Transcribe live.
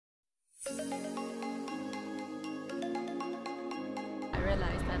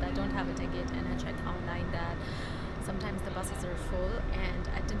that I don't have a ticket, and I checked online that sometimes the buses are full, and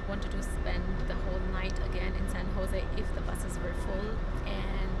I didn't want to spend the whole night again in San Jose if the buses were full.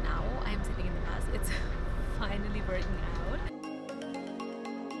 And now I'm sitting in the bus. It's finally working out.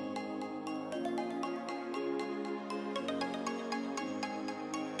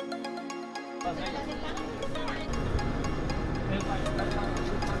 I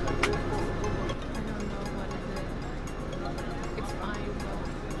don't know what is it. It's fine though.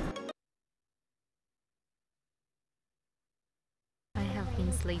 I have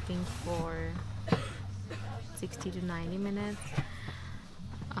been sleeping for 60 to 90 minutes.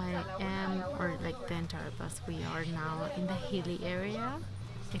 I am, or like the entire bus, we are now in the hilly area.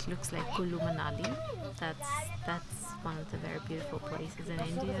 It looks like Kullu Manali. That's one of the very beautiful places in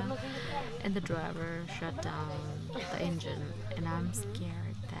India. And the driver shut down the engine, and I'm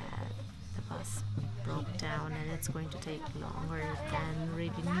scared that the bus broke down and it's going to take longer than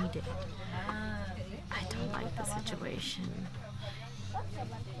really needed. I don't like the situation.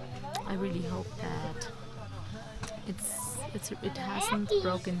 I really hope that it hasn't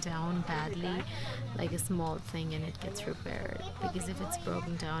broken down badly, like a small thing, and it gets repaired, because if it's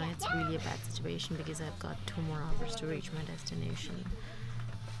broken down it's really a bad situation, because I've got 2 more hours to reach my destination.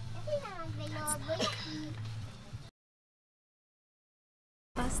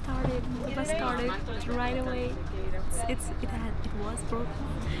 That's not good. The bus started right away. It was broken,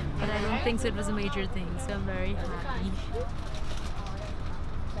 but I don't think so it was a major thing, so I'm very happy.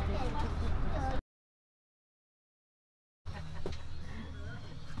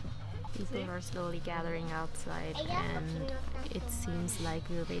 People are slowly gathering outside, and it seems like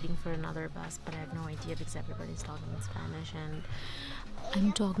we're waiting for another bus, but I have no idea because everybody's talking in Spanish, and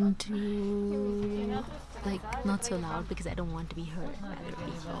I'm talking to, like, not so loud because I don't want to be heard by other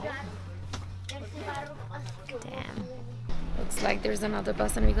people. Damn. Looks like there's another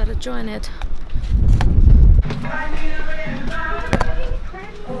bus and we gotta join it.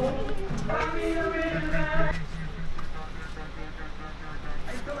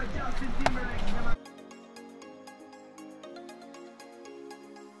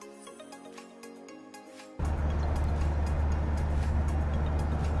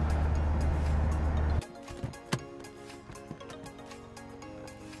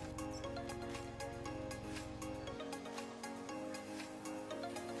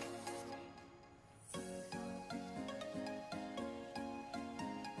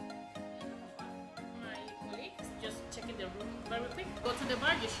 Just checking the room very quick. Go to the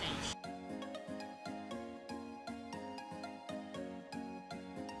baggage change.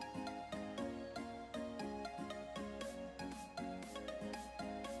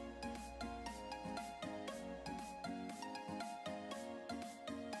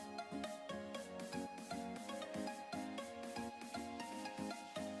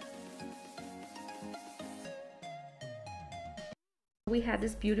 We had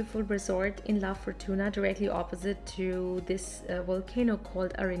this beautiful resort in La-Fortuna directly opposite to this volcano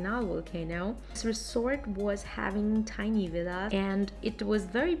called Arenal volcano. This resort was having tiny villas, and it was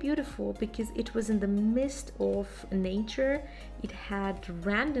very beautiful because it was in the midst of nature. It had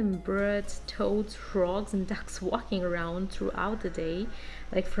random birds, toads, frogs and ducks walking around throughout the day.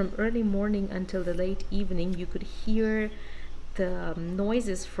 Like from early morning until the late evening, you could hear the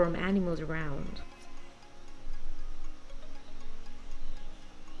noises from animals around.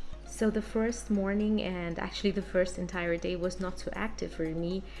 So the first morning, and actually the first entire day, was not so active for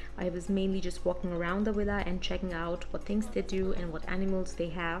me. I was mainly just walking around the villa and checking out what things they do and what animals they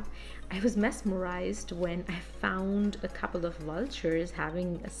have. I was mesmerized when I found a couple of vultures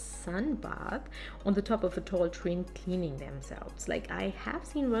having a sun bath on the top of a tall tree and cleaning themselves. Like, I have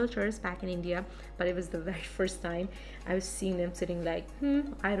seen vultures back in India, but it was the very first time I was seeing them sitting like,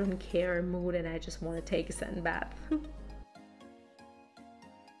 I don't care mood, and I just want to take a sun bath.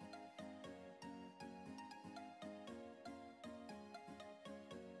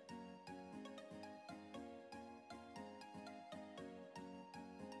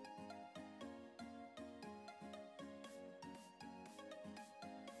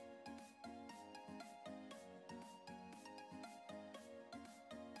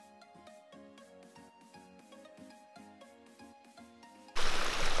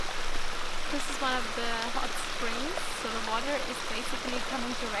 This is one of the hot springs, so the water is basically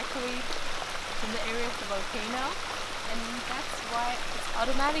coming directly from the area of the volcano, and that's why it's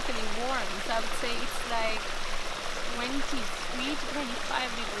automatically warm. So I would say it's like 23 to 25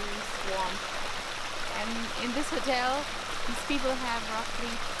 degrees warm. And in this hotel, these people have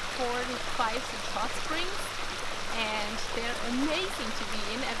roughly 4 to 5 such hot springs, and they're amazing to be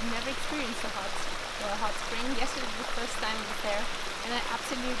in. I've never experienced a hot the hot spring. Yesterday was the first time I was there, and I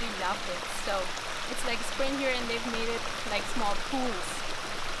absolutely loved it. So it's like a spring here, and they've made it like small pools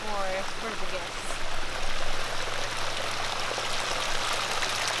for the guests.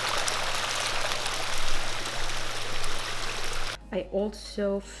 I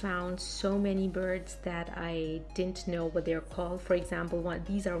also found so many birds that I didn't know what they're called. For example,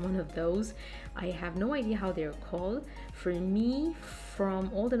 these are one of those. I have no idea how they're called. For me,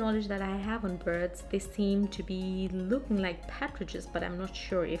 from all the knowledge that I have on birds, they seem to be looking like partridges, but I'm not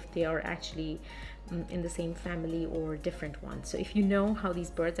sure if they are actually in the same family or different ones. So if you know how these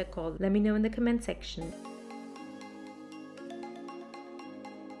birds are called, let me know in the comment section.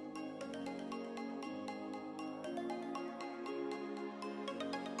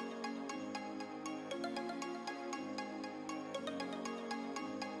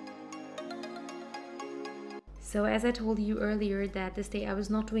 So as I told you earlier that this day I was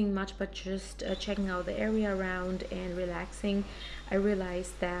not doing much but just checking out the area around and relaxing, I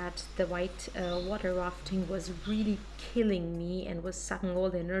realized that the white water rafting was really killing me and was sucking all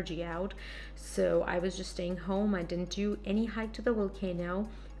the energy out. So I was just staying home. I didn't do any hike to the volcano.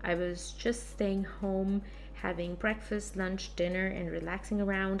 I was just staying home, having breakfast, lunch, dinner, and relaxing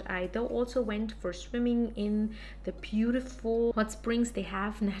around. I though also went for swimming in the beautiful hot springs they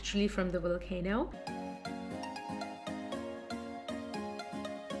have naturally from the volcano.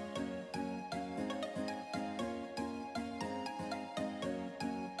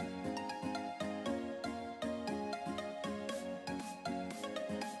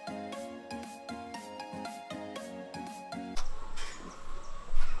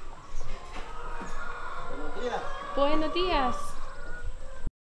 Buenos días.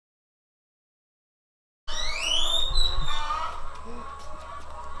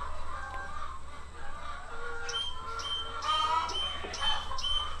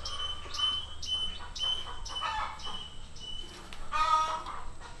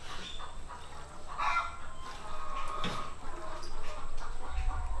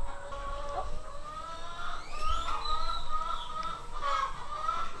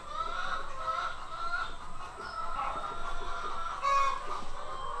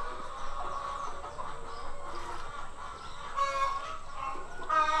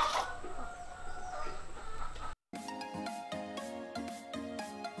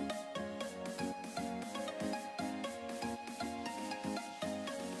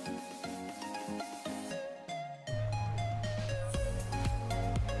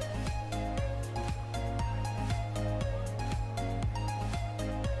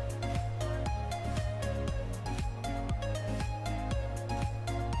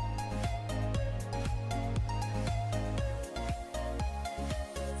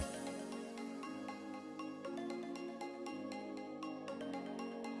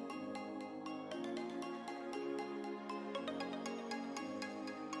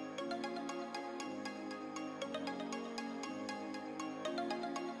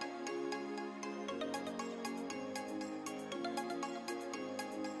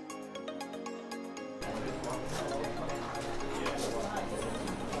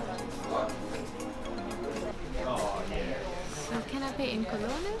 So can I pay in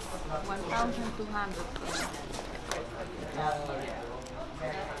colones? 1,200.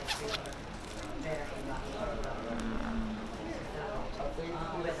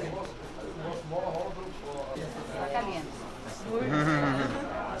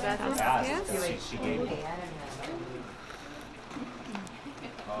 Gracias. She gave me.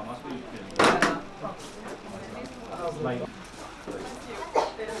 Must be like.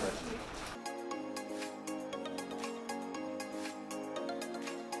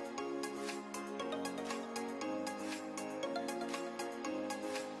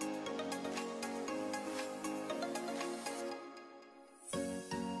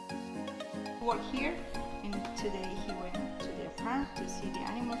 Work here, and today he went to the farm to see the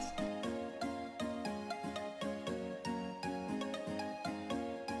animals.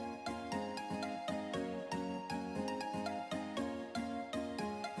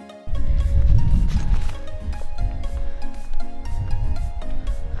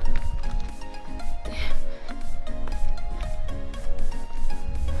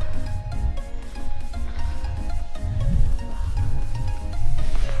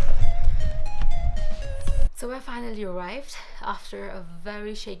 So I finally arrived after a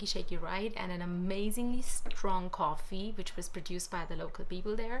very shaky ride and an amazingly strong coffee which was produced by the local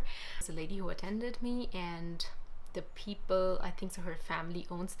people there. There's a lady who attended me, and the people, I think so her family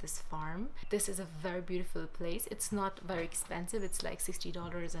owns this farm. This is a very beautiful place. It's not very expensive, it's like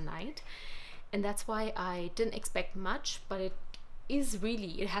 $60 a night, and that's why I didn't expect much, but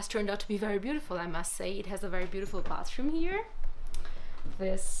it has turned out to be very beautiful, I must say. It has a very beautiful bathroom here.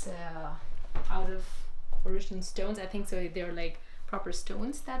 This out of original stones, I think so. They're like proper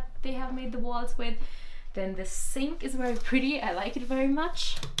stones that they have made the walls with. Then the sink is very pretty. I like it very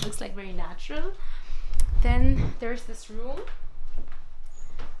much. Looks like very natural. Then there's this room.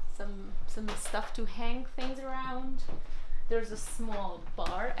 Some stuff to hang things around. There's a small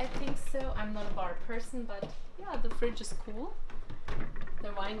bar, I think so. I'm not a bar person, but yeah, the fridge is cool.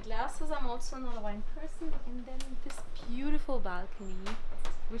 The wine glasses, I'm also not a wine person. And then this beautiful balcony,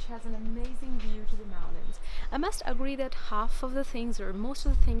 which has an amazing view to the mountains. I must agree that half of the things, or most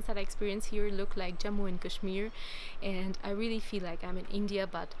of the things that I experience here, look like Jammu and Kashmir, and I really feel like I'm in India,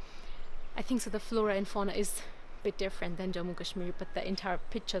 but I think so the flora and fauna is a bit different than Jammu and Kashmir, but the entire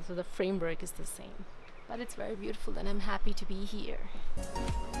picture, so the framework is the same. But it's very beautiful and I'm happy to be here.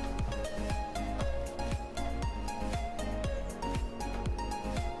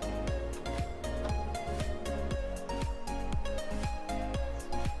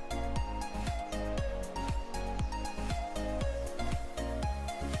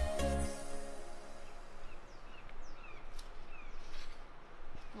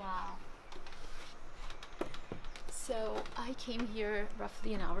 Wow. So I came here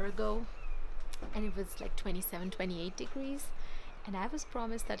roughly an hour ago and it was like 27-28 degrees, and I was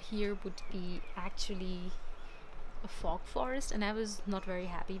promised that here would be actually a fog forest, and I was not very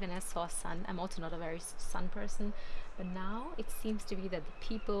happy when I saw sun. I'm also not a very sun person, but now it seems to be that the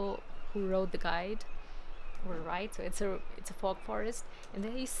people who wrote the guide were right. So it's a fog forest, and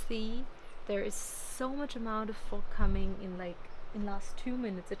there you see there is so much amount of fog coming in. Like in last 2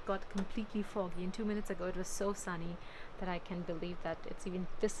 minutes it got completely foggy, and 2 minutes ago it was so sunny that I can believe that it's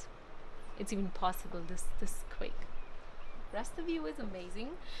even possible this quick. Rest of the view is amazing.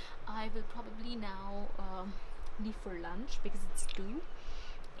 I will probably now leave for lunch because it's 2,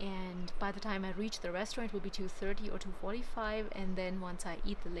 and by the time I reach the restaurant it will be 2:30 or 2:45, and then once I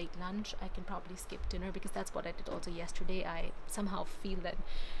eat the late lunch I can probably skip dinner, because that's what I did also yesterday. I somehow feel that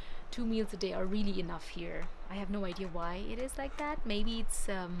 2 meals a day are really enough here. I have no idea why it is like that. Maybe it's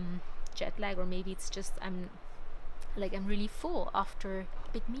jet lag, or maybe it's just I'm really full after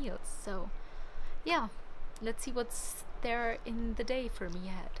big meals. So yeah, let's see what's there in the day for me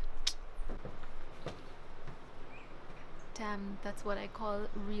ahead. Damn, that's what I call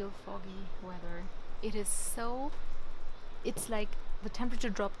real foggy weather. It is so, it's like the temperature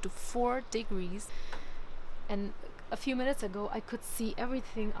dropped to 4 degrees, and a few minutes ago I could see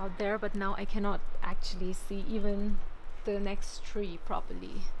everything out there, but now I cannot actually see even the next tree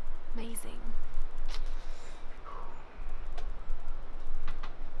properly. Amazing.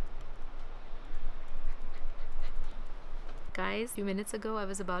 Guys, a few minutes ago I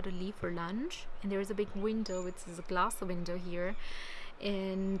was about to leave for lunch, and there is a big window, which is a glass window here,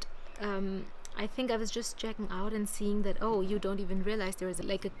 and I think I was just checking out and seeing that, oh, you don't even realize there is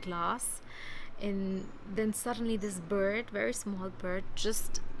like a glass, and then suddenly this bird, very small bird,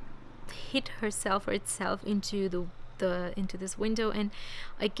 just hit herself or itself into into this window, and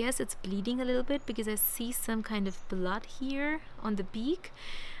I guess it's bleeding a little bit because I see some kind of blood here on the beak.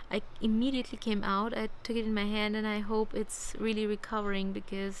 I immediately came out, I took it in my hand, and I hope it's really recovering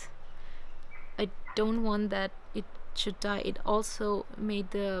because I don't want that it should die. It also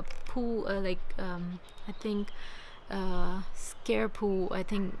made the poo I think scare poo. I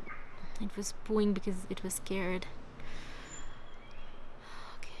think it was pooing because it was scared.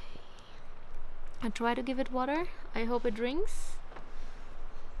 Okay, I try to give it water. I hope it drinks.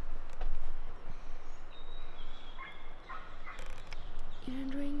 You don't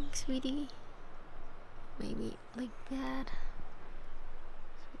drink, sweetie? Maybe like that.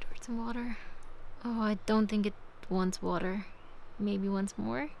 Sweet towards some water. Oh, I don't think it wants water. Maybe once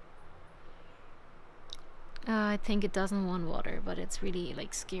more. I think it doesn't want water, but it's really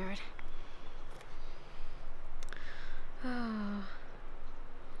like scared.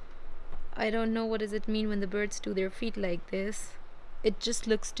 I don't know what does it mean when the birds do their feet like this. It just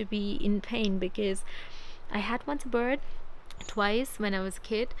looks to be in pain, because I had once a bird twice when I was a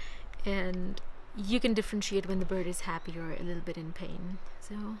kid, and you can differentiate when the bird is happy or a little bit in pain.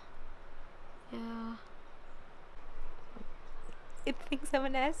 So yeah, it thinks I'm a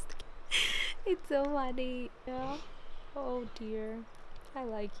nest. It's so funny. Yeah. Oh dear, I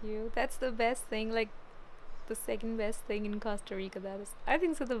like you. That's the best thing, like the second best thing in Costa Rica. That is, I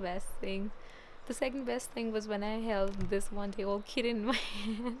think so, the best thing. The second best thing was when I held this 1-day-old kitten in my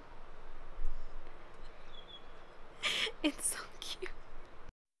hand. It's so cute.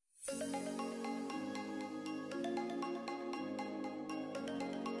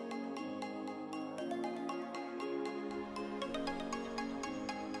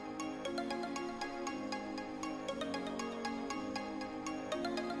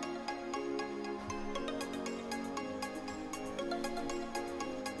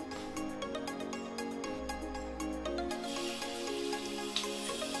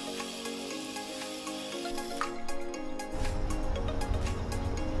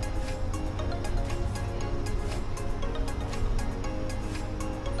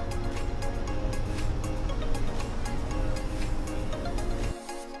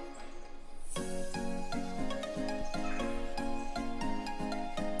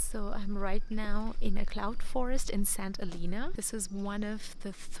 right now in a cloud forest in St. Helena. This is one of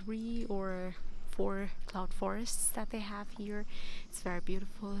the 3 or 4 cloud forests that they have here. It's very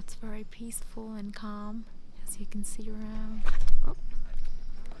beautiful, it's very peaceful and calm, as you can see around. Oh.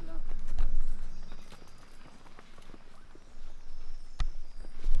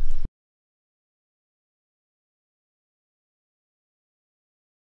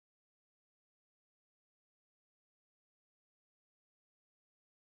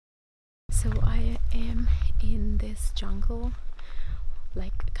 So I am in this jungle,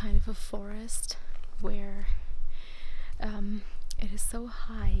 like kind of a forest, where it is so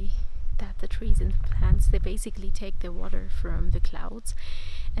high that the trees and the plants, they basically take the water from the clouds,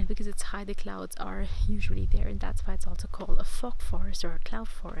 and because it's high the clouds are usually there, and that's why it's also called a fog forest or a cloud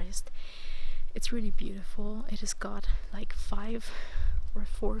forest. It's really beautiful. It has got like 4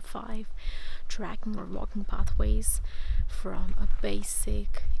 or 5 trekking or walking pathways from a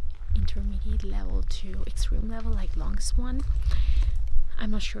basic, intermediate level to extreme level, like longest one.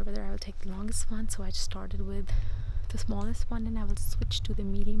 I'm not sure whether I will take the longest one, so I just started with the smallest one, and I will switch to the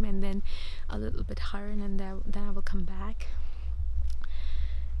medium and then a little bit higher, and then I will come back.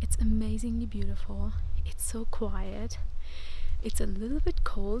 It's amazingly beautiful. It's so quiet. It's a little bit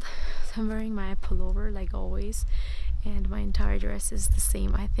cold, so I'm wearing my pullover like always, and my entire dress is the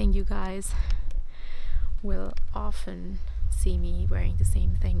same. I think you guys will often see me wearing the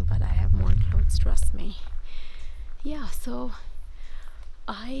same thing, but I have more clothes, trust me. Yeah, so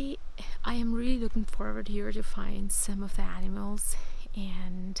I am really looking forward here to find some of the animals,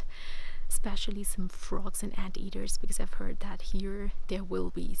 and especially some frogs and anteaters, because I've heard that here there will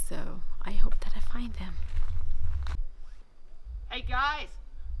be, so I hope that I find them. Hey guys,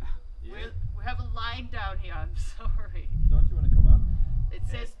 Yeah. we have a line down here. I'm sorry. Don't you want to come up? It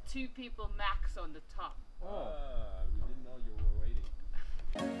says 2 people max on the top. Oh, we didn't know you were waiting.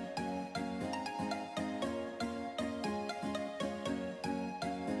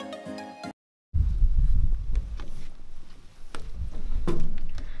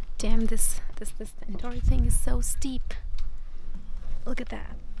 Damn, this entire thing is so steep. Look at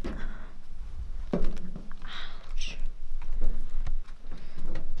that. Ouch.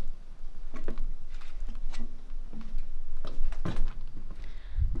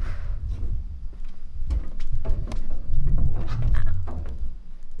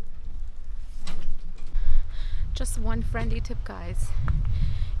 Just one friendly tip, guys.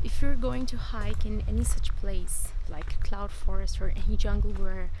 If you're going to hike in any such place like cloud forest or any jungle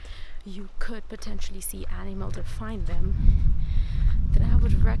where you could potentially see animals or find them, then I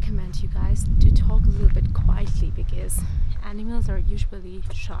would recommend you guys to talk a little bit quietly, because animals are usually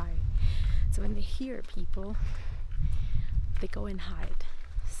shy. So when they hear people, they go and hide.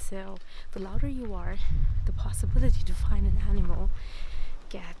 So the louder you are, the possibility to find an animal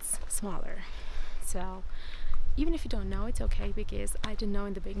gets smaller. So even if you don't know, it's okay, because I didn't know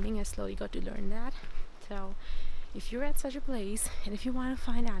in the beginning. I slowly got to learn that. So if you're at such a place and if you want to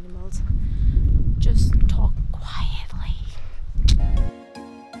find animals, just talk quietly.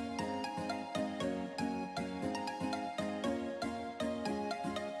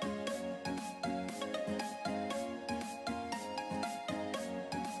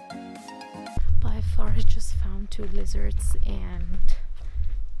 By far I just found 2 lizards and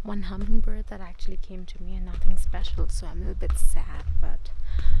 1 hummingbird that actually came to me, and nothing special, so I'm a little bit sad, but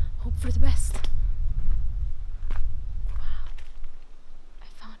hope for the best. Wow, I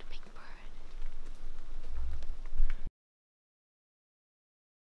found a big bird.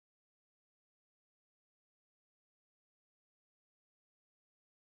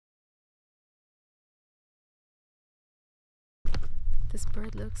 This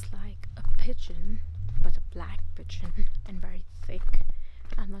bird looks like a pigeon, but a black pigeon and very thick.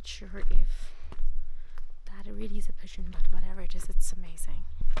 I'm not sure if that really is a pigeon, but whatever it is, it's amazing.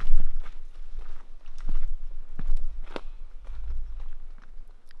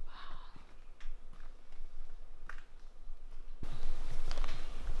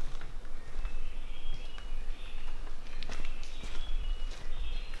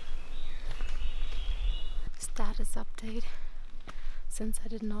 Status update. Since I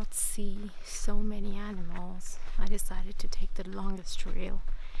did not see so many animals, I decided to take the longest trail.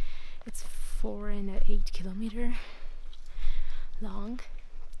 It's 4.8 kilometers long.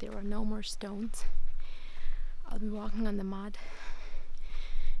 There are no more stones. I'll be walking on the mud,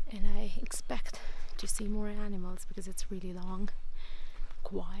 and I expect to see more animals because it's really long,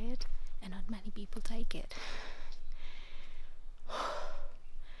 quiet, and not many people take it.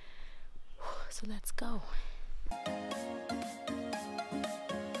 So let's go.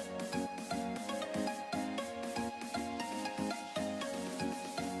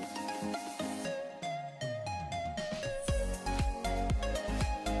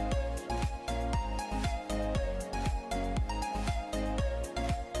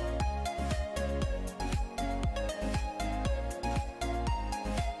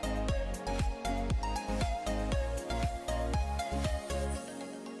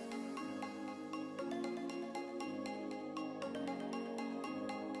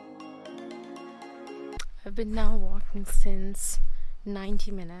 I've been now walking since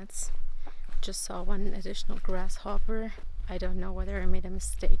 90 minutes. Just saw one additional grasshopper. I don't know whether I made a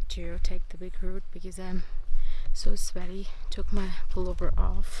mistake to take the big route because I'm so sweaty. Took my pullover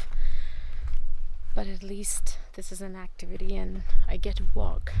off. But at least this is an activity and I get to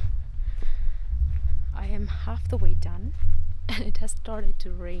walk. I am half the way done and it has started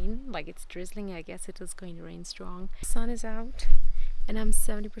to rain, like it's drizzling. I guess it is going to rain strong. The sun is out and I'm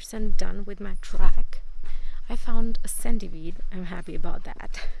 70% done with my track. I found a centipede. I'm happy about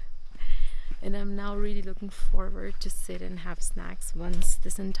that. And I'm now really looking forward to sit and have snacks once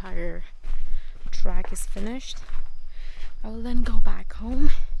this entire track is finished. I will then go back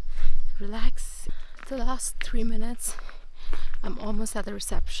home, relax. The last 3 minutes, I'm almost at the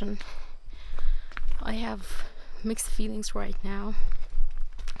reception. I have mixed feelings right now.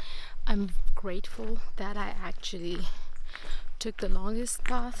 I'm grateful that I actually took the longest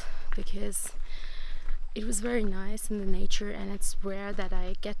path because it was very nice in the nature, and it's rare that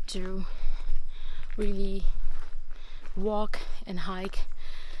I get to really walk and hike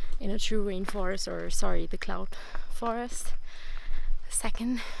in a true rainforest, or sorry, the cloud forest. The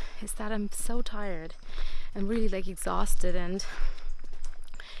second is that I'm so tired. I'm really like exhausted, and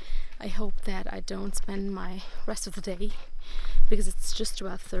I hope that I don't spend my rest of the day, because it's just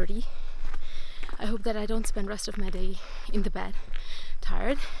about 30. I hope that I don't spend rest of my day in the bed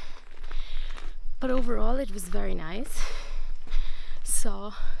tired. But overall it was very nice. Saw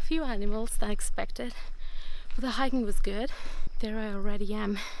a few animals than expected, but the hiking was good. There I already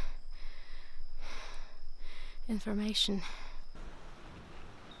am. Information.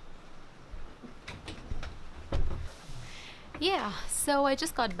 Yeah, so I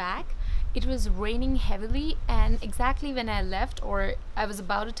just got back. It was raining heavily, and exactly when I left, or I was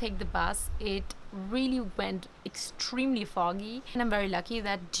about to take the bus, it really went extremely foggy. And I'm very lucky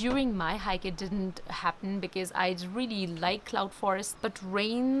that during my hike it didn't happen, because I really like cloud forest, but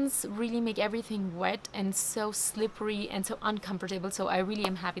rains really make everything wet and so slippery and so uncomfortable. So I really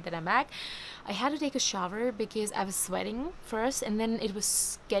am happy that I'm back. I had to take a shower because I was sweating first, and then it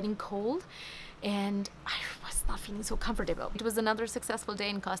was getting cold and I was not feeling so comfortable. It was another successful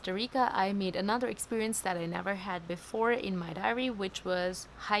day in Costa Rica. I made another experience that I never had before in my diary, which was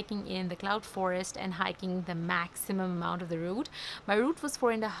hiking in the cloud forest and hiking the maximum amount of the route. My route was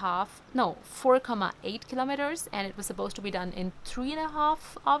 4.8 kilometers, and it was supposed to be done in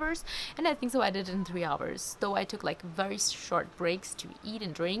 3.5 hours, and I think so I did it in 3 hours, though I took like very short breaks to eat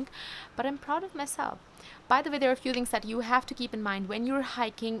and drink, but I'm proud of myself. By the way, there are a few things that you have to keep in mind when you're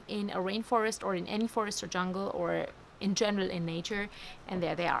hiking in a rainforest or in any forest or jungle or in general in nature, and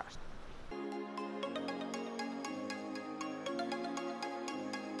there they are.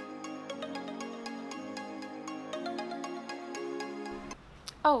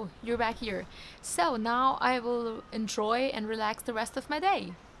 Oh, you're back here. So now I will enjoy and relax the rest of my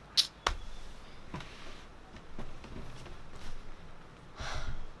day.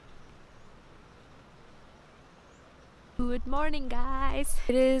 Good morning, guys.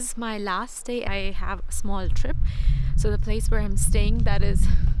 It is my last day. I have a small trip. So the place where I'm staying, that is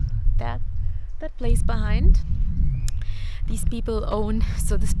that place behind. These people own,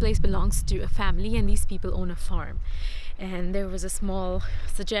 so this place belongs to a family, and these people own a farm. And there was a small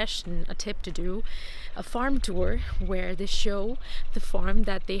suggestion, a tip to do a farm tour where they show the farm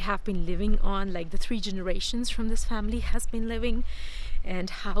that they have been living on, like the 3 generations from this family has been living,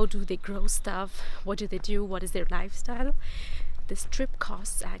 and how do they grow stuff, what do they do, what is their lifestyle. This trip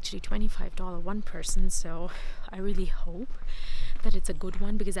costs actually $25 one person, so I really hope that it's a good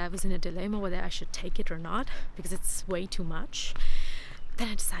one, because I was in a dilemma whether I should take it or not, because it's way too much. Then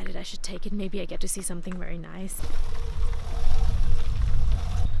I decided I should take it. Maybe I get to see something very nice.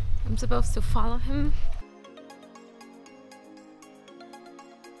 I'm supposed to follow him.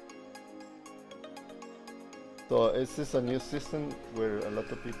 So is this a new system where a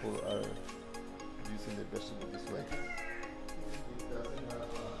lot of people are using the vegetable this way?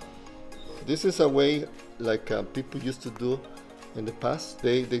 This is a way like people used to do in the past.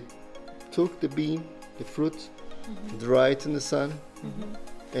 They took the bean, the fruit, dry it in the sun,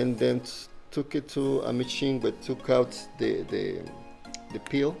 and then took it to a machine that took out the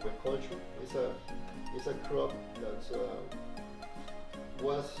peel. Agriculture is a crop that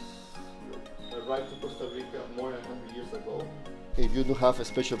was arrived to Costa Rica more than 100 years ago. If you don't have a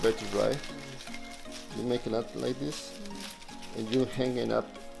special bed to dry, you make it up like this, and you hang it up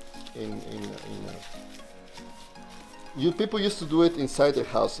people used to do it inside their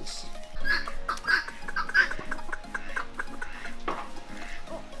houses.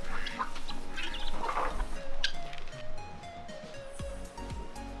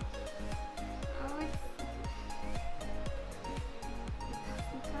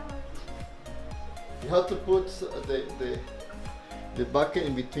 have to put the bucket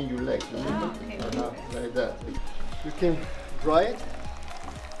in between your legs, remember? Like that. You can dry it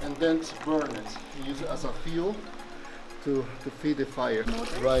and then burn it. Use it as a fuel to feed the fire.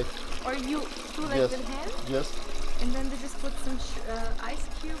 Right. Or you do like Yes. with hand, Yes. and then they just put some ice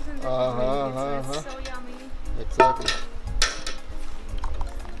cubes and then it's so yummy. Exactly.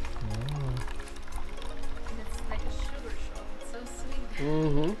 And it's like a sugar shop. It's so sweet.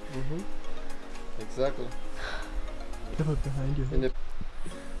 Exactly. Behind you. And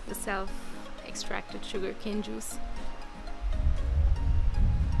The self-extracted sugar cane juice.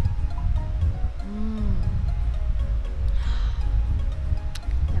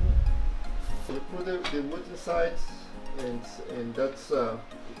 Yummy. you put the wood inside, and that's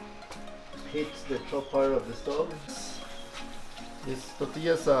hits the top part of the stove. This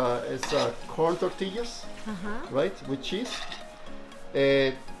tortillas is corn tortillas, right, with cheese.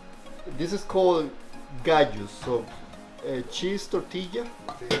 This is called gallos. So cheese tortilla,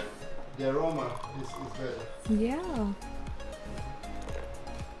 the aroma is better. Yeah.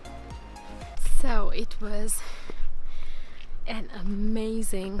 So it was an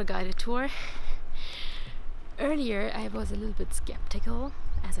amazing guided tour. Earlier I was a little bit skeptical,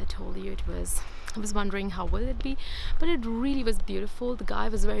 as I told you. I was wondering how will it be, but it really was beautiful. The guy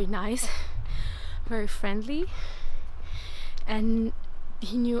was very nice, very friendly, and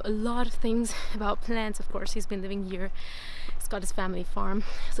he knew a lot of things about plants. Of course, he's been living here. He's got his family farm,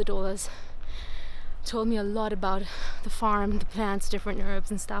 so told me a lot about the farm, the plants, different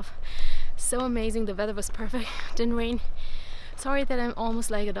herbs and stuff. So amazing. The weather was perfect. Didn't rain. Sorry that I'm almost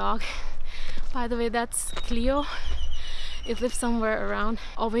like a dog. By the way, that's Cleo. It lives somewhere around,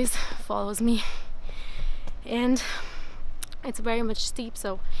 always follows me, and it's very much steep,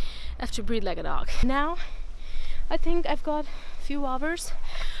 so I have to breathe like a dog. Now I think I've got a few hours.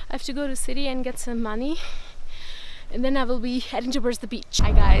 I have to go to the city and get some money, and then I will be heading towards the beach.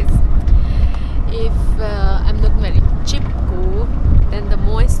 Hi guys, if I'm not very chipko, then the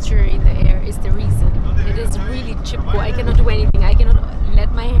moisture in the air is the reason. It is really chipko. I cannot do anything. I cannot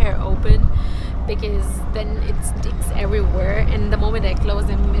let my hair open because then it sticks everywhere, and the moment I close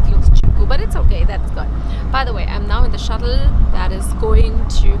them it looks chipko, but it's okay, that's good. By the way, I'm now in the shuttle that is going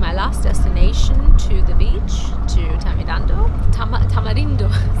to my last destination, to the beach, to Tamarindo,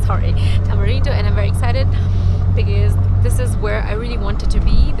 and I'm very excited because this is where I really wanted to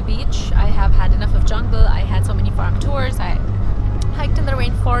be, the beach. I have had enough of jungle. I had so many farm tours. I hiked in the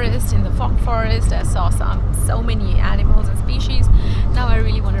rainforest, in the fog forest. I saw so many animals and species. Now I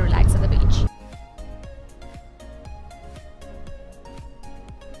really want to relax at the beach.